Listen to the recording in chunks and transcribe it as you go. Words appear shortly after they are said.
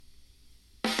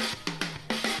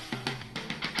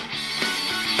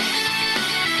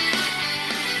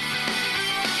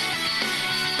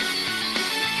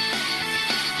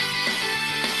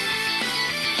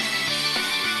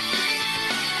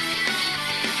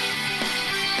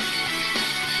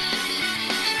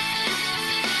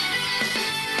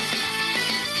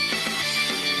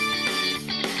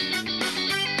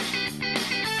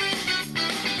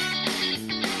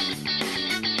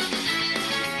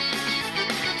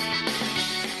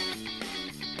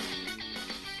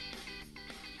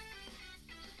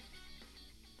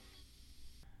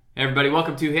Everybody,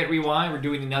 welcome to Hit Rewind. We're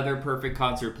doing another perfect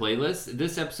concert playlist.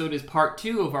 This episode is part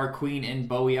 2 of our Queen and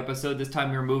Bowie episode. This time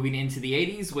we're moving into the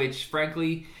 80s, which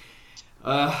frankly,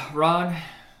 Ron,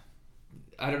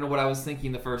 I don't know what I was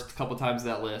thinking the first couple times of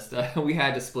that list. We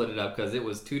had to split it up because it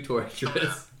was too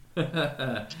torturous.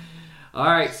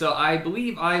 Alright, so I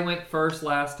believe I went first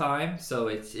last time, so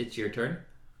it's your turn.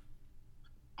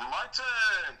 My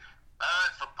turn!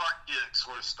 Alright, for part 6,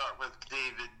 we'll start with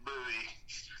David Bowie.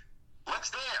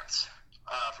 Let's Dance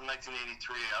from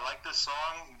 1983. I like this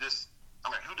song.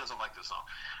 Who doesn't like this song?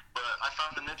 But I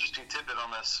found an interesting tidbit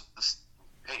on this.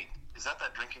 Hey, is that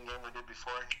drinking game we did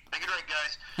before? Take a drink,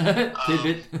 guys.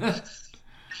 Tidbit.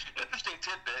 Interesting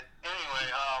tidbit. Anyway,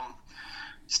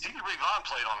 Stevie Ray Vaughan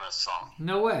played on this song.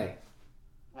 No way.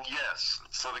 Yes.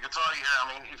 So the guitar you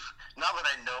hear, now that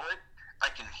I know it,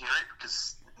 I can hear it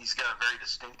because he's got a very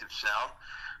distinctive sound.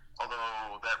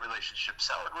 Although that relationship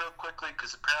soured real quickly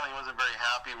because apparently he wasn't very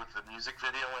happy with the music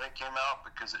video when it came out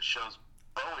because it shows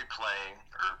Bowie playing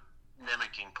or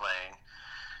mimicking playing.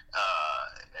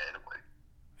 Anyway,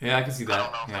 yeah, I can see that. I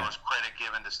don't know if there was credit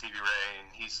given to Stevie Ray, and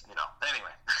he's,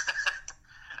 anyway.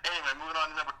 Anyway, moving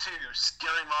on to number 2,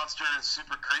 Scary Monster and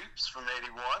Super Creeps from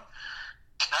 81.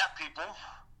 Cat People.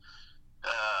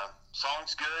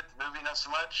 Song's good, movie not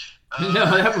so much. No,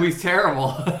 that movie's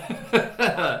terrible.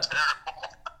 Terrible.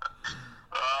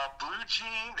 Blue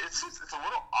Jean, it's a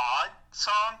little odd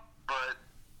song, but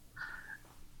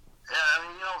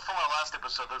yeah, from our last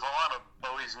episode, there's a lot of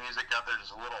Bowie's music out there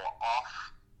just a little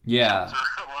off. Yeah.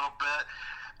 A little bit.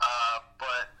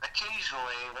 But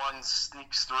occasionally one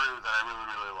sneaks through that I really,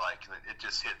 really like, and it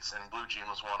just hits, and Blue Jean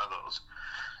was one of those.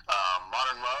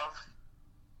 Modern Love,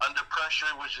 Under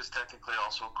Pressure, which is technically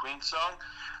also a Queen song.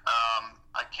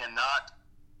 I cannot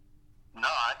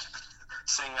not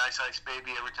sing Ice Ice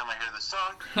Baby every time I hear the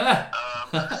song.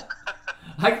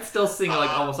 I can still sing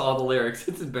like almost all the lyrics.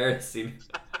 It's embarrassing. It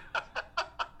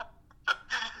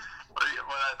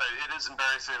is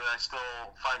embarrassing that I still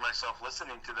find myself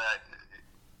listening to that.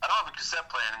 I don't have a cassette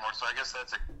player anymore, so I guess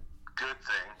that's a good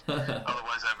thing.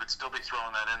 Otherwise, I would still be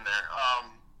throwing that in there.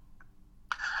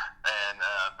 And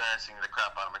embarrassing the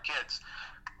crap out of my kids.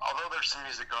 Although there's some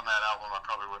music on that album I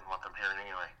probably wouldn't want them hearing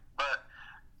anyway. But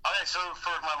okay, so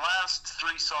for my last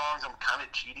 3 songs, I'm kind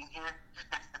of cheating here.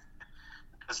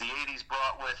 Because the 80s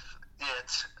brought with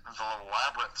it the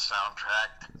Labyrinth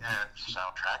soundtrack.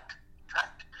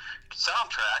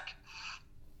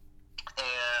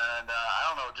 And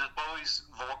I don't know, just Bowie's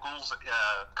vocals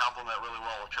complement really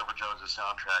well with Trevor Jones'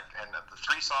 soundtrack. And the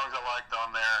 3 songs I liked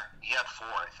on there, he had 4,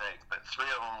 I think, but 3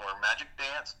 of them were Magic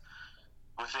Dance,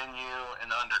 Within You, and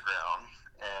Underground.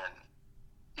 And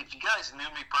if you guys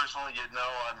knew me personally, you'd know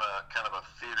I'm a kind of a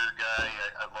theater guy.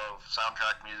 I love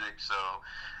soundtrack music, so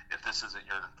if this isn't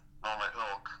your normal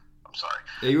ilk, I'm sorry.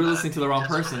 Yeah, you were listening to the wrong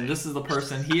person. This is the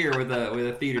person here with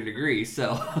a theater degree,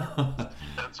 so.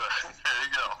 That's right. There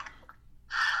you go.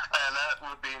 And that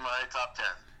would be my top 10.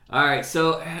 All right,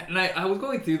 so and I was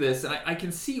going through this, and I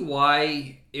can see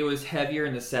why it was heavier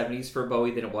in the 70s for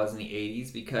Bowie than it was in the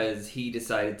 80s, because he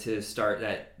decided to start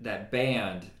that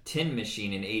band, Tin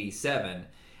Machine, in 87.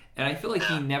 And I feel like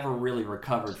he never really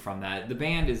recovered from that. The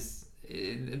band is,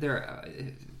 I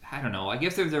don't know, I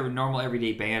guess if they're a normal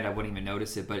everyday band, I wouldn't even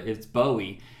notice it, but it's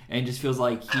Bowie, and it just feels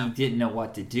like he didn't know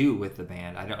what to do with the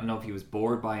band. I don't know if he was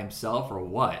bored by himself or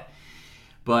what,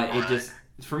 but it just,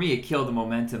 for me, it killed the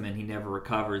momentum, and he never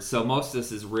recovered. So most of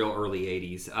this is real early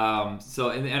 80s.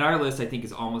 So and our list, I think,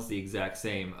 is almost the exact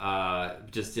same,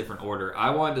 just different order.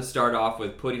 I wanted to start off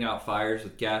with Putting Out Fires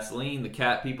with Gasoline, the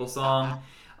Cat People song.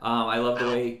 I love the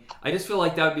way, I just feel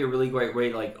like that would be a really great way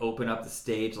to like open up the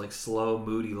stage, like slow,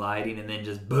 moody lighting, and then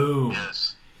just boom.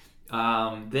 Yes.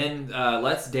 Then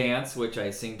Let's Dance, which I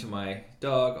sing to my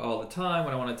dog all the time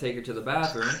when I want to take her to the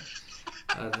bathroom.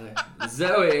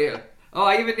 Zoe. Oh,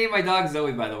 I even named my dog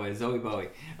Zoe, by the way, Zoe Bowie.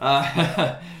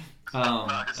 And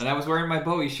I was wearing my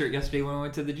Bowie shirt yesterday when I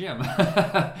went to the gym.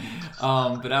 But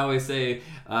I always say,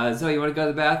 Zoe, you want to go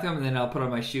to the bathroom? And then I'll put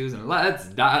on my shoes and let's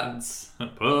dance.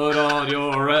 Put on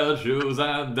your red shoes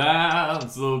and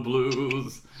dance the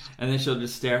blues. And then she'll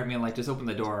just stare at me and like, just open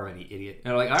the door already, idiot.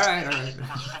 And I'm like, all right.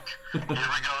 Here we go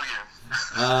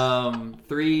again.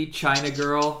 3, China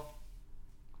Girl.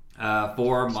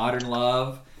 4, Modern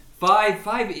Love. 5,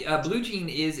 Blue Jean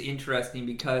is interesting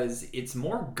because it's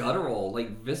more guttural, like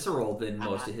visceral than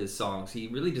most of his songs. He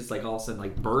really just like all of a sudden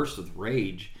like bursts with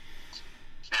rage.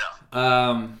 Yeah.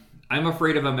 I'm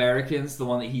Afraid of Americans, the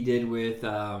one that he did with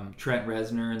Trent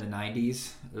Reznor in the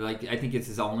 90s. Like I think it's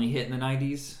his only hit in the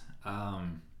 90s. I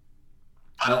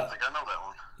don't think I know that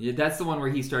one. Yeah, that's the one where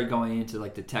he started going into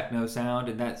like the techno sound,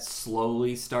 and that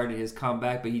slowly started his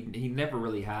comeback. But he never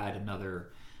really had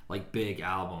another like big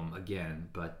album again.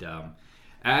 But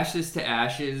Ashes to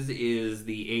Ashes is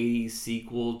the '80s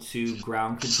sequel to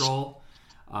Ground Control.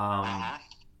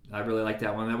 I really like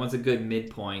that one. That one's a good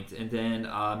midpoint. And then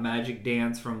Magic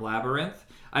Dance from Labyrinth.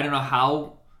 I don't know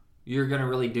how you're going to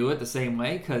really do it the same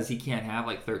way because he can't have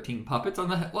like 13 puppets on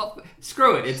the... Well,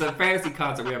 screw it. It's a fantasy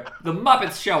concert. We have the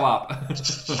Muppets show up.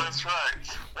 That's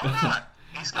right. Why not?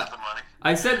 He's got the money.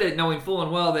 I said that knowing full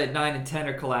and well that 9 and 10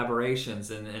 are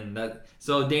collaborations. And that,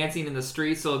 so Dancing in the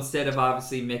Street, so instead of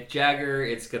obviously Mick Jagger,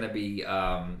 it's going to be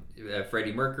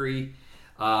Freddie Mercury.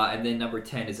 And then number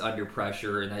 10 is Under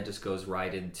Pressure, and that just goes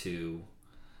right into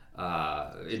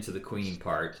the Queen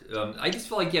part. I just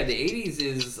feel like, the 80s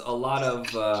is a lot of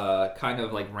kind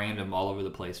of like random all over the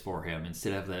place for him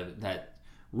instead of that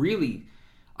really...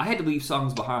 I had to leave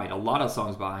songs behind, a lot of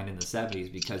songs behind in the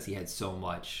 70s because he had so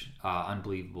much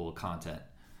unbelievable content.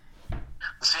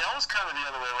 See, I was kind of the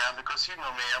other way around because you know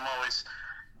me, I'm always...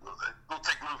 We'll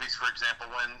take movies, for example.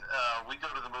 When we go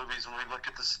to the movies and we look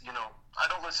at this, I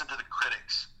don't listen to the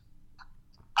critics.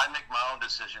 I make my own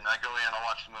decision. I go in, I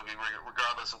watch the movie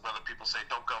regardless of whether people say,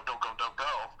 don't go, don't go, don't go.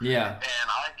 Yeah. And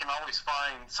I can always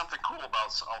find something cool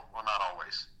about, well, not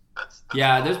always. That's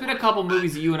there's been a couple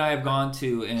movies that you and I have gone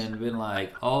to and been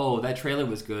like, oh, that trailer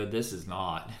was good. This is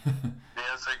not.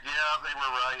 Yeah, it's like, they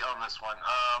were right on this one.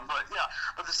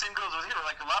 But the same goes with here.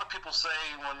 Like a lot of people say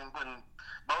when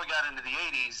Bowie got into the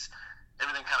 80s,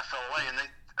 everything kind of fell away. And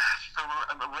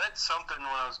I read something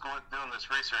when I was doing this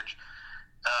research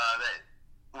that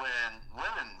when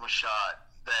Lennon was shot,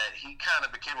 that he kind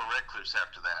of became a recluse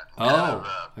after that.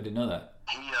 I didn't know that.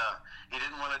 He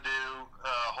didn't want to do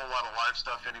a whole lot of live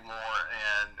stuff anymore,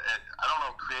 and I don't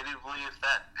know creatively if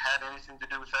that had anything to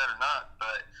do with that or not,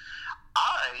 but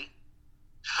I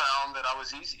found that it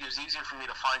was easier for me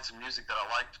to find some music that I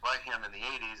liked by him in the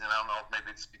 80s, and I don't know if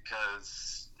maybe it's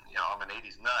because I'm an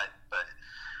 80s nut, but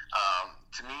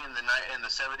to me in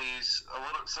the 70s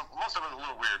most of it was a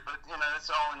little weird, but it's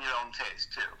all in your own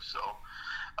taste too. So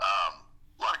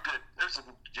a lot of good. There's some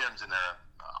gems in there,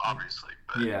 obviously.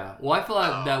 But, yeah. Well, I feel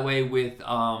that way with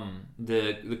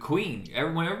the Queen.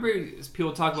 Whenever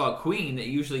people talk about Queen, it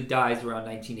usually dies around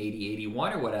 1980,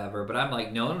 81 or whatever. But I'm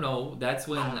like, no. That's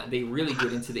when they really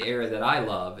get into the era that I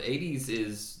love. 80s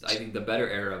is, I think, the better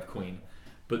era of Queen.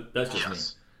 But that's just me.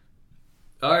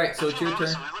 All right, so it's your turn.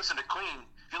 If you listen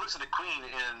to Queen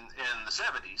in the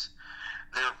 70s,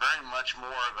 they're very much more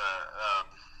of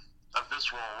a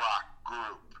visceral rock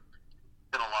group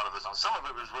in a lot of the songs. Some of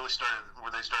it was really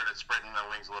where they started spreading their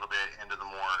wings a little bit into the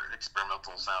more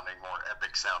experimental sounding, more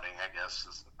epic sounding, I guess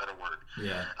is a better word.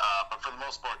 Yeah. But for the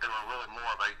most part, they were really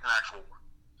more of an actual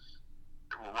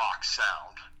rock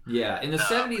sound. Yeah, in the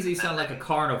 70s, they sound like a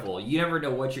carnival. You never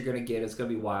know what you're going to get. It's going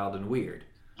to be wild and weird.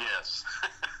 Yes.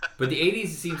 But the 80s,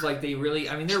 it seems like they really...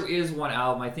 I mean, there is one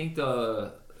album. I think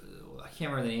I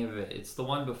can't remember the name of it. It's the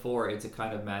one before It's a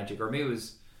Kind of Magic. Or maybe it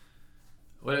was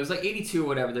like 82 or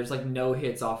whatever. There's like no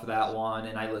hits off of that one.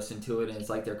 And I listened to it, and it's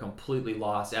like they're completely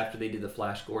lost after they did the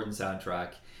Flash Gordon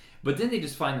soundtrack. But then they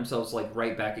just find themselves like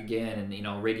right back again.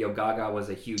 And, Radio Gaga was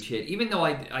a huge hit. Even though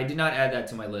I did not add that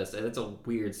to my list. That's a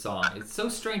weird song. It's so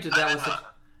strange that was...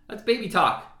 That's Baby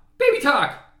Talk. Baby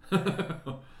Talk!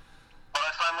 But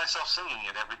I find myself singing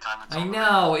it every time it's on. I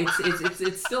know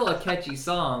it's still a catchy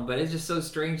song, but it's just so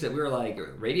strange that we were like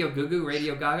Radio Goo,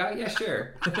 Radio Gaga. Yeah,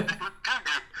 sure. Goo Gaga.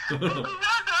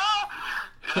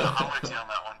 Yeah, I'm with you on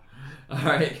that one. All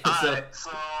right.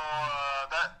 So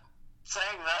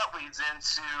that leads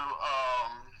into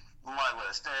my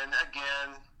list, and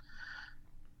again,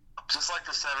 just like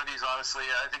the 70s, honestly,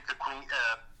 I think the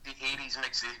 80s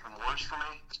makes it even worse for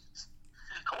me.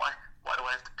 Why do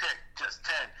I have to pick just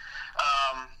 10?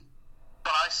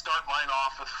 But I start mine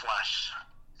off with Flash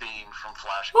theme from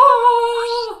Flash.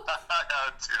 I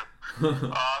had to.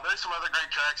 There's some other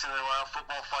great tracks in there. Well,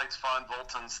 Football Fight's fun,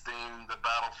 Volton's theme, the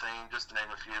Battle theme, just to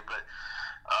name a few. But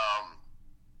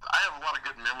I have a lot of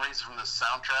good memories from the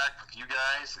soundtrack with you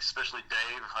guys, especially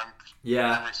Dave. If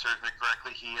memory serves me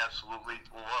correctly, he absolutely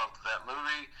loved that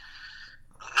movie.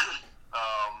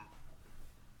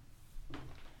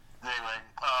 Anyway,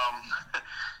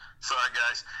 sorry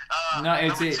guys. No,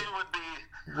 it's number 2 would be...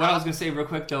 What I was going to say real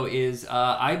quick, though, is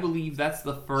I believe that's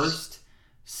the first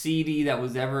CD that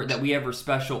we ever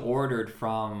special ordered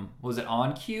from, was it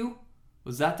On Cue?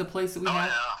 Was that the place that we had?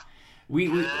 Yeah.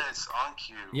 Yes, On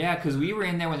Cue. Yeah, because we were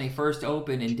in there when they first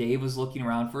opened, and Dave was looking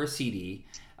around for a CD.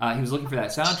 He was looking for that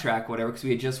soundtrack, whatever, because we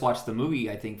had just watched the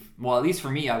movie, I think. Well, at least for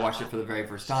me, I watched it for the very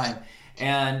first time.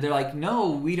 And they're like,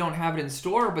 no, we don't have it in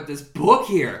store, but this book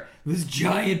here, this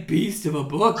giant beast of a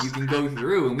book you can go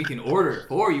through and we can order it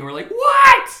for you. And we're like,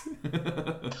 what?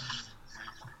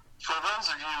 For those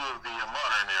of you of the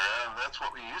modern era, that's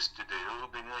what we used to do.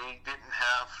 We didn't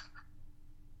have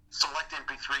select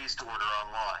MP3s to order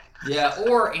online. Yeah,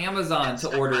 or Amazon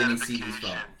to order any CDs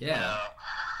from. Yeah.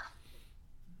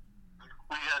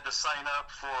 We had to sign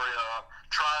up for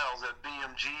trials at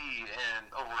BMG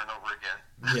and over again.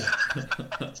 Yeah.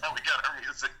 That's how we got our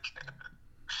music.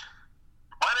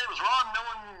 My name is Ron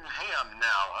Millen Ham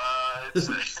now.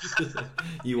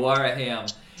 You are a ham.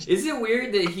 Is it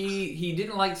weird that he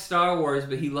didn't like Star Wars,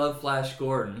 but he loved Flash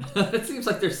Gordon? It seems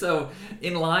like they're so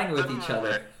in line with each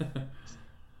other.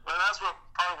 Well, that's what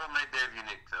part of what made Dave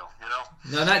unique, though, you know?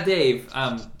 No, not Dave.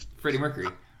 Freddie Mercury.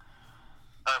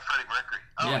 Freddie Mercury.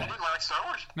 Oh, Yeah. You didn't like Star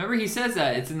Wars? Remember he says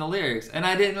that. It's in the lyrics. And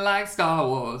I didn't like Star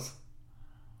Wars.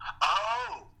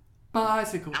 Oh,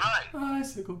 Bicycle. you're right.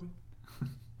 Bicycle.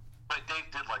 But Dave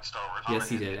did like Star Wars. Yes,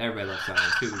 he did. Everybody loves Star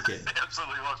Wars. Who are we kidding? He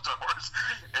absolutely loves Star Wars.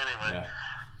 Anyway. Yeah.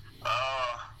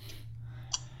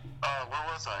 Where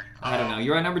was I? I don't know.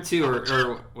 You're on number 2 or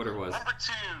whatever it was. Number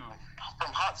 2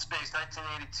 from Hot Space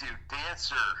 1982,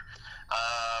 Dancer.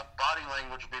 Body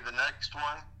Language will be the next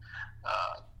one.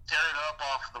 Tear It Up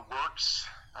off the Works.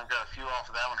 I've got a few off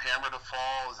of that one. Hammer to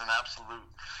Fall is an absolute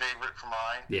favorite for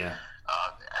mine. Yeah.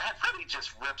 Freddie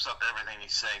just rips up everything he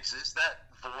sings. That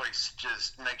voice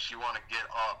just makes you want to get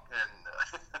up and.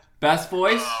 Best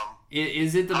voice?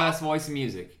 Is it the best voice in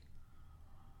music?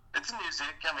 It's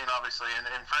music. I mean, obviously, and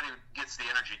Freddie gets the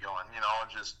energy going. You know,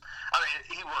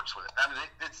 he works with it. I mean,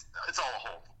 it's all a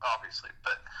whole, obviously.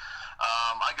 But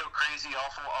I go crazy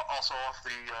also off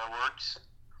the words.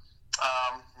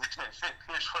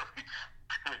 Here's where we.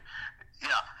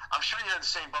 Yeah, I'm sure you're in the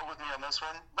same boat with me on this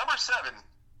one. Number 7.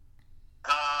 A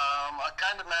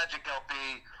Kind of Magic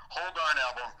LP, whole darn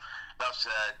album. Enough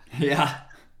said. Yeah.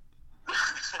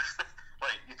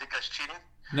 Wait, you think that's cheating?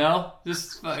 No,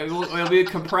 just it'll be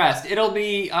compressed. It'll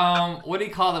be what do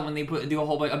you call it when they do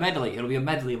a medley? It'll be a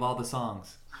medley of all the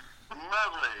songs.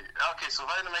 Medley. Okay, so if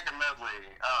I had to make a medley,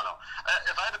 I don't know.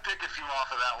 If I had to pick a few off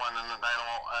of that one, then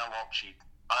I won't cheat.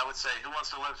 I would say Who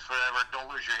Wants to Live Forever, Don't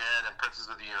Lose Your Head, and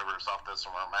Princes of the Universe off this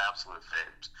one are my absolute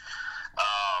faves.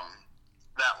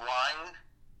 That line,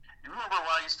 you remember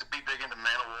when I used to be big into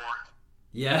Man of War?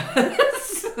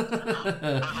 Yes. There's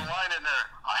a line in there,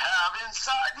 I have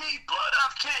inside me blood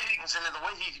of kings, and then the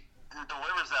way he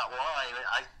delivers that line,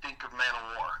 I think of Man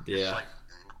of War. Yeah.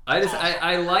 It's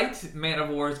I liked Man of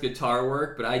War's guitar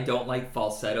work, but I don't like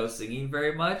falsetto singing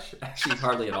very much. Actually,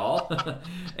 hardly at all.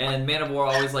 And Man of War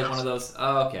always like one of those.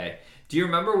 Oh, okay. Do you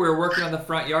remember we were working on the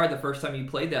front yard the first time you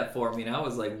played that for me? And I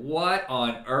was like, "What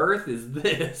on earth is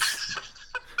this?"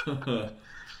 For those of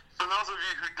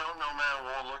you who don't know Man of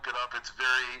War, look it up. It's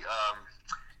very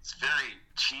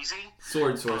cheesy.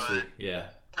 Sword sorcery. Yeah.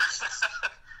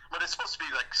 But it's supposed to be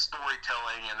like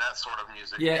storytelling and that sort of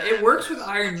music. Yeah, it works with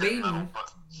Iron Maiden.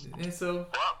 And so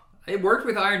it worked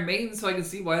with Iron Maiden, so I can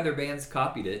see why their bands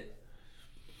copied it.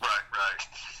 Right.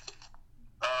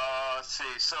 Let's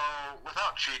see. So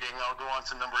without cheating, I'll go on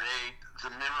to number 8,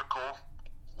 The Miracle.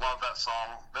 Love that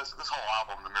song. This whole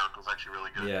album, The Miracle, is actually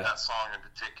really good. Yeah. That song in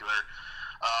particular.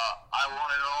 I Want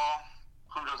It All.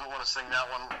 Who doesn't want to sing that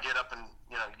one? Get up and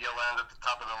yell out at the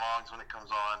top of their lungs when it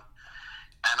comes on.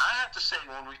 And I have to say,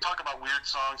 when we talk about weird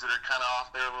songs that are kind of off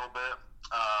there a little bit,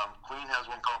 Queen has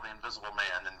one called The Invisible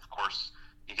Man, and of course,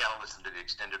 you got to listen to the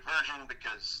extended version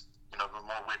because, the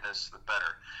more witness, the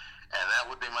better. And that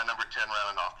would be my number 10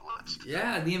 rounding off the list.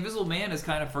 Yeah, The Invisible Man is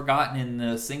kind of forgotten in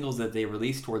the singles that they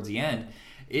released towards the end.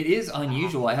 It is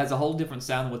unusual. It has a whole different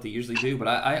sound than what they usually do, but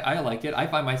I like it. I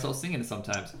find myself singing it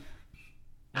sometimes.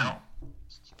 Yeah.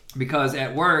 Because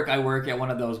at work, I work at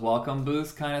one of those welcome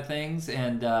booths kind of things,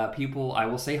 and people, I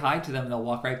will say hi to them, and they'll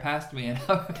walk right past me, and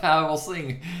I will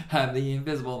sing, I'm the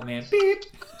Invisible Man. Beep!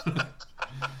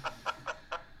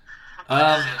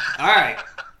 All right.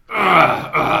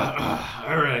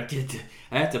 All right.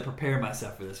 I have to prepare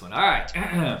myself for this one. All right.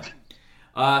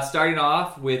 Starting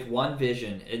off with One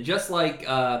Vision. Just like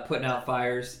putting out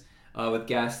fires with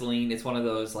Gasoline, it's one of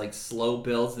those like slow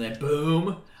builds, and then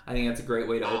boom. I think that's a great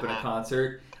way to open a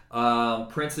concert.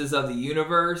 Princes of the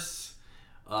Universe.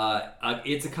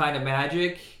 It's a Kind of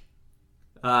Magic.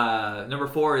 Number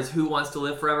 4 is Who Wants to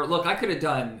Live Forever. Look, I could have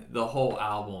done the whole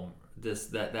album.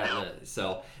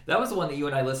 So that was the one that you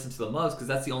and I listened to the most because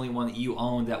that's the only one that you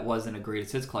owned that wasn't a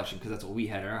greatest hits collection because that's what we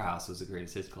had in our house was the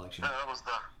greatest hits collection. That was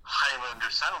the Highlander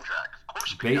soundtrack, of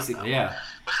course. Basically, yeah.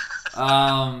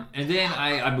 And then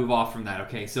I move off from that.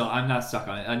 Okay, so I'm not stuck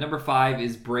on it. Number 5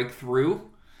 is Breakthrough.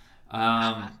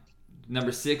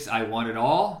 Number 6, I Want It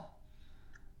All.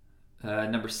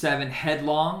 Number 7,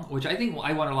 Headlong, which I think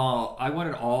I Want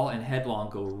It All and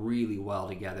Headlong go really well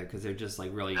together because they're just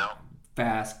like really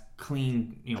fast,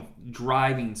 clean,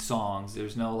 driving songs.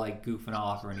 There's no like goofing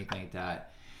off or anything like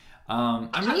that. There's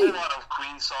a lot of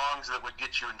Queen songs that would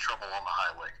get you in trouble on the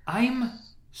highway. I'm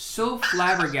so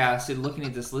flabbergasted looking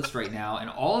at this list right now, and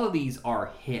all of these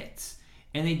are hits,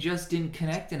 and they just didn't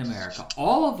connect in America.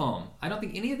 All of them. I don't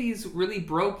think any of these really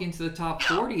broke into the top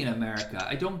 40 in America.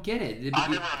 I don't get it. I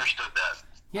never understood that.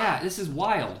 Yeah, this is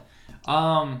wild.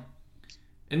 And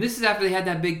this is after they had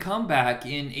that big comeback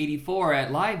in '84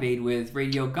 at Live Aid with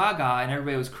Radio Gaga, and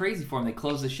everybody was crazy for them. They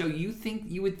closed the show.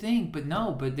 You would think, but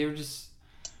no. But they're just.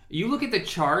 You look at the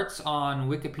charts on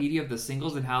Wikipedia of the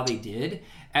singles and how they did.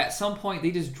 At some point,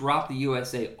 they just dropped the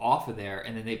USA off of there,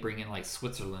 and then they bring in like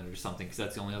Switzerland or something because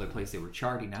that's the only other place they were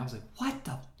charting. And I was like, what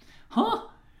the? Huh?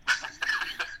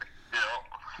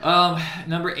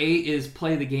 Number 8 is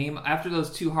Play the Game. After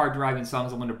those 2 hard driving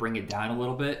songs, I'm going to bring it down a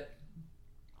little bit.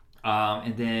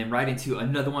 And then right into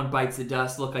another one, Bites the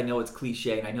Dust. Look, I know it's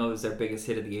cliche, and I know it was their biggest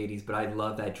hit of the 80s, but I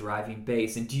love that driving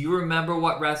bass. And do you remember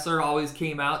what wrestler always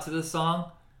came out to this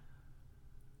song?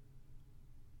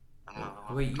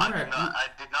 Wait, I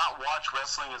did not watch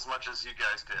wrestling as much as you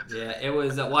guys did. Yeah, it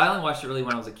was. Well, I only watched it really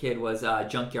when I was a kid. Was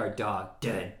Junkyard Dog?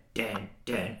 Dun dun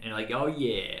dun, and like, oh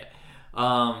yeah.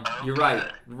 You're right.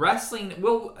 Wrestling.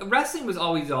 Well, wrestling was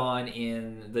always on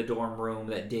in the dorm room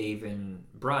that Dave and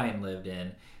Brian lived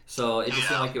in, so it just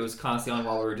seemed like it was constantly on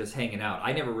while we were just hanging out.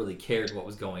 I never really cared what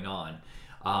was going on.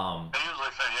 I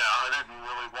didn't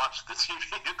really watch the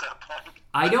TV at that point.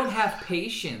 I don't have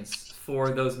patience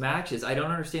for those matches. I don't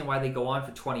understand why they go on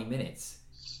for 20 minutes.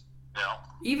 Yeah.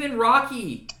 Even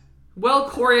Rocky, well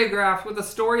choreographed with a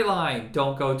storyline,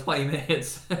 don't go 20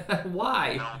 minutes.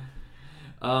 Why?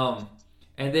 No.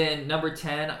 And then number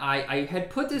 10, I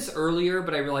had put this earlier,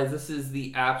 but I realized this is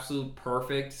the absolute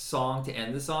perfect song to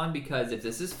end this on, because if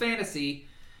this is fantasy,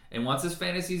 and once this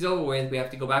fantasy's over with, we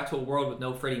have to go back to a world with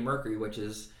no Freddie Mercury, which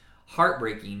is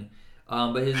heartbreaking.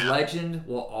 But his legend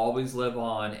will always live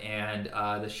on, and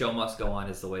the show must go on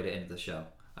is the way to end the show.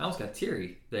 I almost got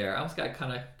teary there. I almost got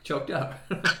kind of choked up.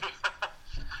 Yeah,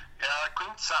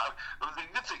 Queen sound. The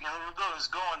good thing, was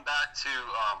going back to,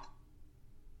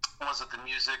 was it the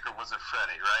music or was it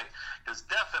Freddie, right? Because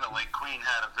definitely Queen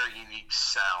had a very unique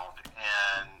sound,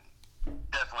 and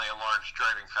definitely a large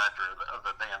driving factor of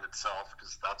the band itself,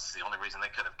 because that's the only reason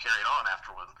they could have carried on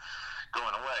after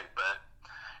going away. But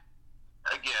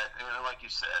again, like you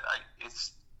said,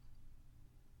 it's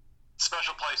a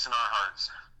special place in our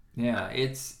hearts. Yeah,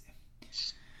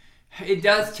 it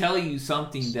does tell you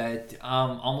something that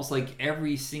almost like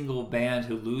every single band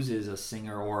who loses a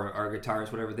singer or a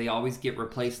guitarist, whatever, they always get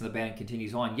replaced and the band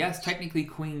continues on. Yes, technically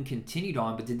Queen continued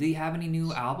on, but did they have any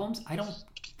new albums? I don't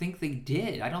think they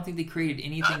did. I don't think they created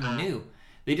anything new.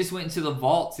 They just went into the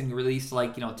vaults and released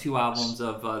 2 albums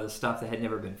of the stuff that had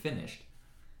never been finished.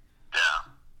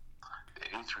 Yeah.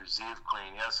 A through Z of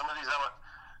Queen. Yeah, some of these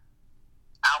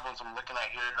albums I'm looking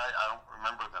at here, I don't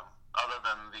remember them, other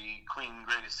than the Queen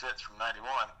Greatest Hits from '91.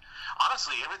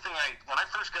 Honestly, when I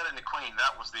first got into Queen,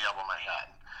 that was the album I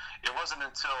had. It wasn't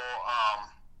until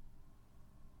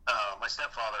my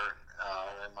stepfather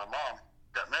and my mom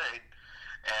got married,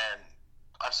 and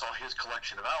I saw his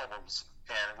collection of albums,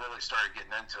 and really started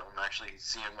getting into them, actually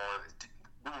seeing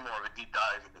doing more of a deep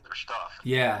dive into their stuff.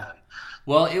 Yeah.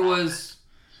 Well, it was...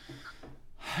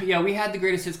 Yeah, we had the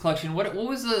Greatest Hits collection. What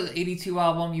was the '82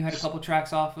 album you had a couple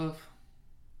tracks off of?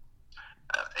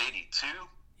 '82?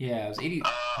 Yeah, it was 80.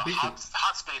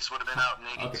 Hot Space would have been out in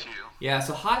 '82. Okay. Yeah,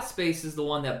 so Hot Space is the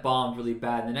one that bombed really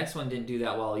bad. The next one didn't do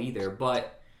that well either,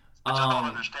 but... Which I don't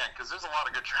understand, because there's a lot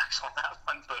of good tracks on that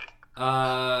one, but...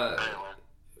 Anyway.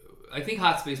 I think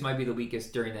Hot Space might be the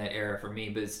weakest during that era for me,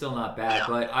 but it's still not bad. Yeah.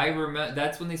 But I remember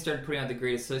that's when they started putting out the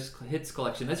Greatest Hits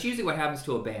collection. That's usually what happens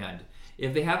to a band.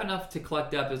 If they have enough to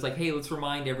collect up, it's like, hey, let's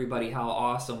remind everybody how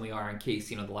awesome we are in case,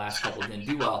 the last couple didn't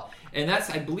do well. And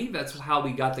I believe that's how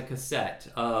we got the cassette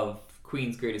of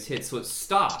Queen's Greatest Hits. So it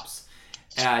stops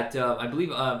at, I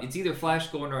believe it's either Flash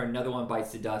Gordon or Another One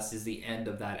Bites the Dust is the end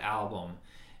of that album.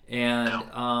 And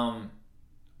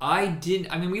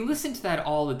we listened to that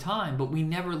all the time, but we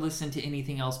never listened to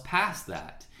anything else past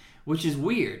that, which is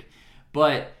weird.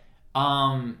 But,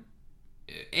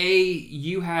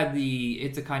 you had the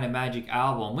It's a Kind of Magic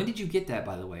album. When did you get that,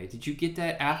 by the way? Did you get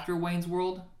that after Wayne's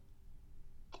World?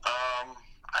 I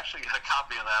actually got a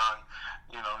copy of that on,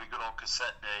 the good old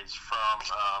cassette days from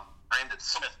Brandon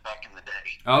Smith back in the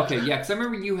day. Okay, yeah, because I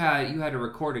remember you had a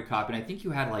recorded copy, and I think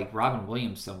you had, Robin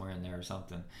Williams somewhere in there or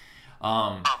something.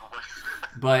 Probably.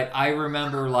 But I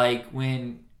remember like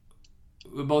when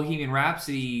Bohemian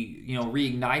Rhapsody,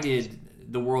 reignited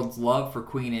the world's love for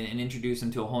Queen and introduced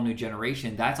them to a whole new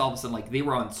generation. That's all of a sudden like they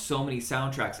were on so many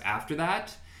soundtracks after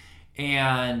that,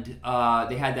 and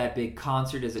they had that big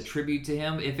concert as a tribute to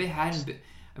him. If it hadn't been,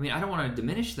 I mean, I don't want to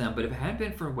diminish them, but if it hadn't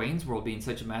been for Wayne's World being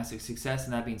such a massive success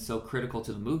and that being so critical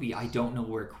to the movie, I don't know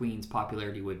where Queen's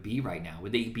popularity would be right now.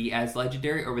 Would they be as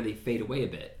legendary, or would they fade away a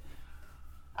bit?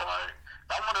 Right.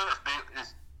 I wonder if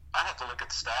I have to look at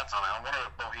the stats on it. I wonder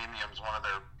if Bohemian's one of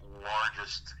their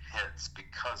largest hits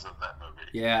because of that movie.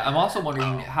 Yeah, I'm also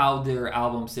wondering how their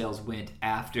album sales went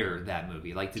after that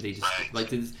movie. Like, did they just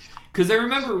because I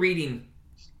remember reading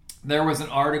there was an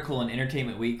article in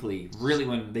Entertainment Weekly, really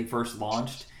when they first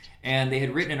launched, and they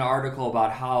had written an article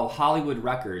about how Hollywood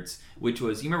Records, which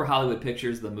was, you remember Hollywood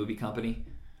Pictures, the movie company?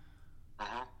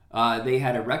 They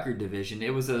had a record division.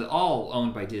 It was all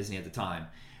owned by Disney at the time.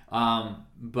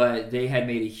 But they had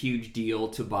made a huge deal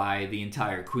to buy the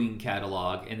entire Queen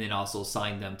catalog and then also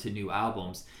sign them to new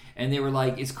albums. And they were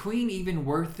like, is Queen even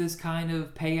worth this kind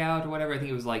of payout or whatever? I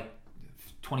think it was like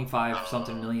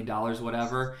 $25-something million,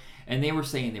 whatever. And they were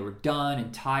saying they were done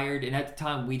and tired. And at the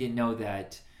time, we didn't know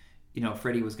that,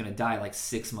 Freddie was going to die like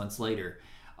 6 months later.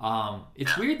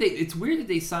 It's weird that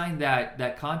they signed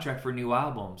that contract for new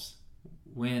albums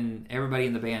when everybody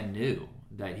in the band knew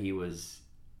that he was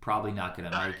probably not going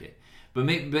to make it.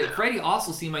 But Freddie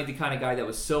also seemed like the kind of guy that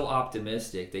was so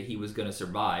optimistic that he was going to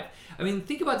survive. I mean,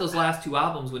 think about those last two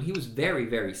albums when he was very,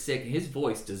 very sick. His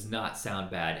voice does not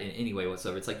sound bad in any way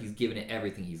whatsoever. It's like he's giving it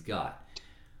everything he's got.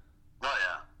 Oh,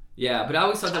 yeah. Yeah, but I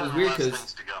always thought that was weird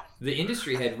because the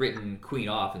industry had written Queen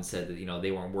off and said that,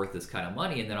 they weren't worth this kind of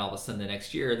money. And then all of a sudden the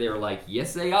next year they were like,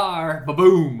 yes, they are.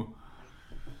 Ba-boom.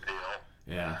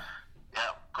 Yeah. Yeah,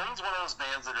 Queen's one of those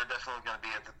bands that are definitely going to be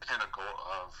at the pinnacle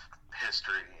of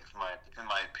history, in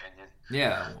my opinion.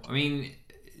 Yeah, I mean,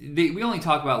 we only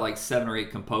talk about like 7 or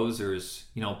 8 composers,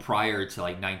 prior to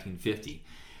like 1950,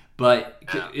 but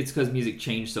it's because music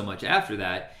changed so much after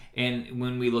that. And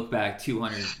when we look back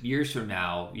 200 years from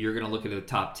now, you're going to look at the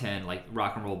top 10 like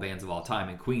rock and roll bands of all time,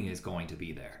 and Queen is going to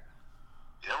be there.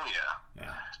 Oh yeah.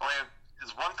 Yeah. I mean,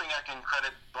 there's one thing I can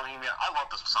credit Bohemian. I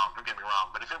love this song. Don't get me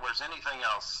wrong, but if it was anything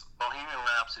else, Bohemian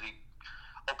Rhapsody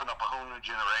opened up a whole new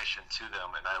generation to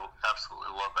them, and I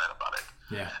absolutely love that about it.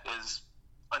 Yeah. As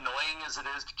annoying as it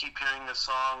is to keep hearing this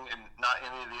song and not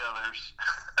any of the others,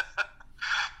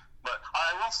 but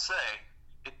I will say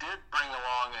it did bring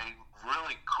along a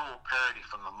really cool parody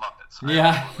from the Muppets.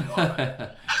 Yeah.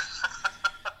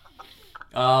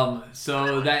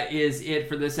 So that is it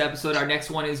for this episode. Our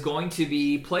next one is going to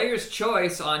be Player's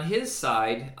Choice on his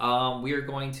side. I'm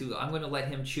going to let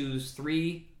him choose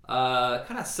 3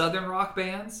 kind of southern rock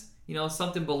bands,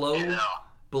 something below the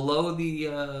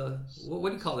what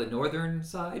do you call it, northern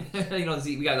side? We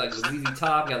got like ZZ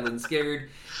Top, we got Living Scared,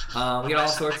 we got all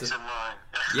sorts of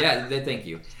thank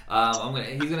you.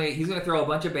 He's gonna throw a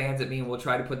bunch of bands at me, and we'll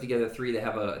try to put together 3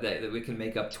 that we can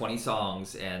make up 20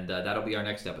 songs, and that'll be our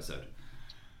next episode.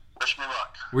 Wish me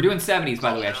luck. We're doing 70s,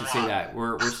 by the way. I should say that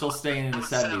we're still staying in the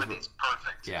 70s.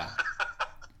 Perfect. Yeah.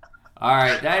 All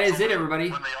right, that is it,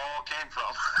 everybody. When they all came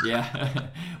from. Yeah.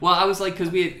 Well, I was like,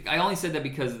 I only said that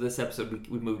because of this episode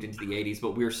we moved into the 80s,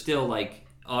 but we're still like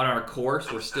on our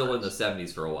course. We're still in the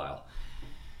 70s for a while.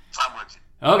 I'm with you.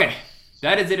 Okay,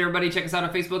 that is it, everybody. Check us out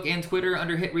on Facebook and Twitter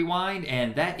under Hit Rewind,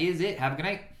 and that is it. Have a good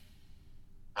night.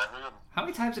 How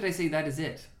many times did I say that is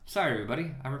it? Sorry,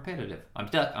 everybody. I'm repetitive. I'm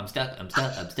stuck. Oh, wait,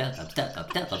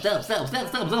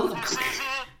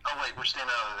 we're staying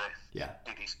out of the 80s. Yeah.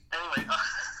 Anyway.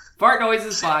 Fart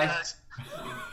noises. Bye. Guys.